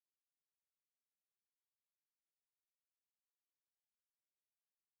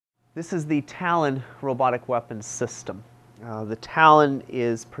This is the TALON robotic weapons system. The TALON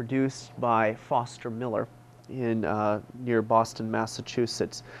is produced by Foster Miller in near Boston,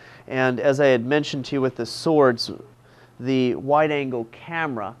 Massachusetts. And as I had mentioned to you with the swords, the wide-angle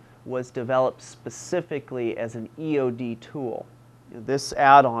camera was developed specifically as an EOD tool. This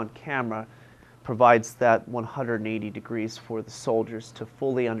add-on camera provides that 180 degrees for the soldiers to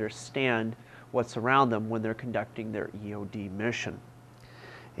fully understand what's around them when they're conducting their EOD mission.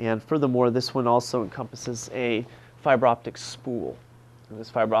 And furthermore, this one also encompasses a fiber optic spool. And this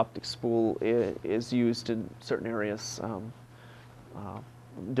fiber optic spool is used in certain areas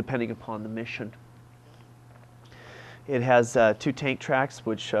depending upon the mission. It has 2 tank tracks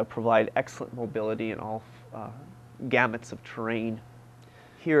which provide excellent mobility in all gamuts of terrain.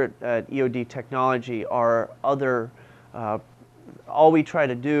 Here at EOD Technology, all we try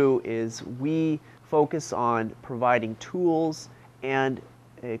to do is we focus on providing tools and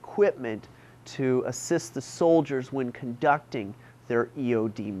equipment to assist the soldiers when conducting their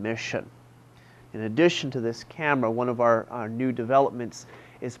EOD mission. In addition to this camera, one of our new developments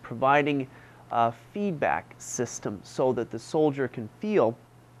is providing a feedback system so that the soldier can feel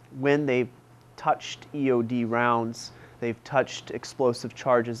when they've touched EOD rounds, they've touched explosive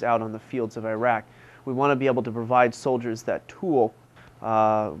charges out on the fields of Iraq. We want to be able to provide soldiers that tool,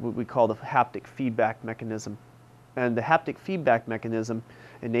 what we call the haptic feedback mechanism. And the haptic feedback mechanism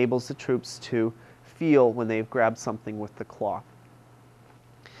enables the troops to feel when they've grabbed something with the claw.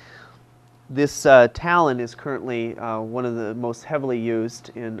 This TALON is currently one of the most heavily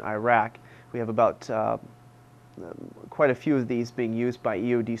used in Iraq. We have about quite a few of these being used by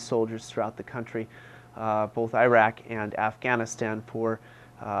EOD soldiers throughout the country, both Iraq and Afghanistan, for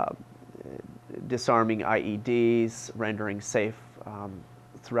disarming IEDs, rendering safe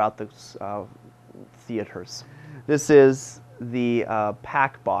throughout the theaters. This is the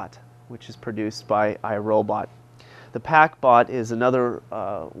PackBot, which is produced by iRobot. The PackBot is another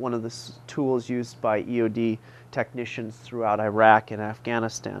one of the tools used by EOD technicians throughout Iraq and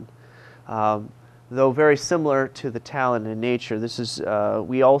Afghanistan. Though very similar to the TALON in nature, this is,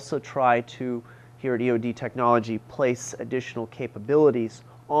 we also try to, here at EOD Technology, place additional capabilities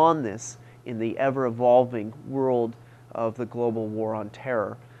on this in the ever-evolving world of the global war on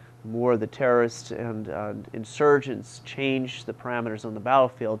terror. The more the terrorists and insurgents change the parameters on the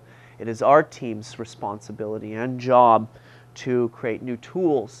battlefield, it is our team's responsibility and job to create new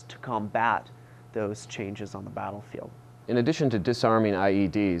tools to combat those changes on the battlefield. In addition to disarming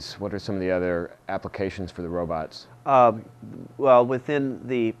IEDs, what are some of the other applications for the robots? Well, within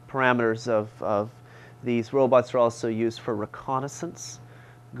the parameters of these robots are also used for reconnaissance,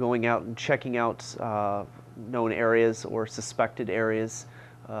 going out and checking out known areas or suspected areas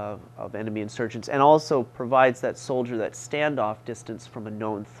of enemy insurgents, and also provides that soldier that standoff distance from a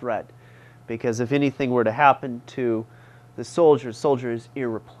known threat. Because if anything were to happen to the soldier is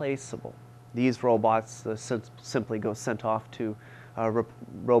irreplaceable. These robots simply go sent off to a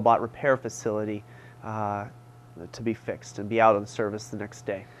robot repair facility to be fixed and be out on service the next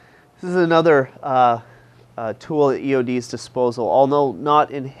day. This is another tool at EOD's disposal, although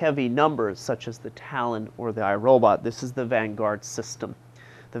not in heavy numbers such as the TALON or the iRobot. This is the Vanguard system.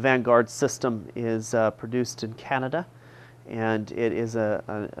 The Vanguard system is produced in Canada, and it is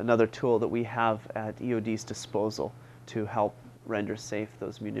another tool that we have at EOD's disposal to help render safe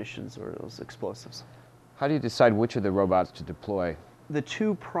those munitions or those explosives. How do you decide which of the robots to deploy? The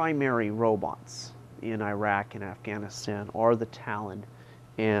 2 primary robots in Iraq and Afghanistan are the TALON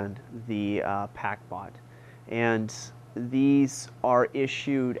and the PackBot. And these are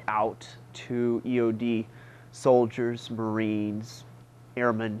issued out to EOD soldiers, Marines,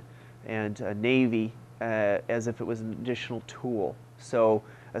 airmen, and Navy as if it was an additional tool. So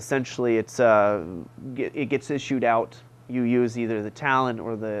essentially it gets issued out. You use either the TALON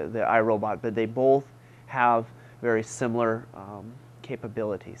or the iRobot, but they both have very similar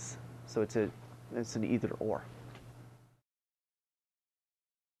capabilities. So it's an either or.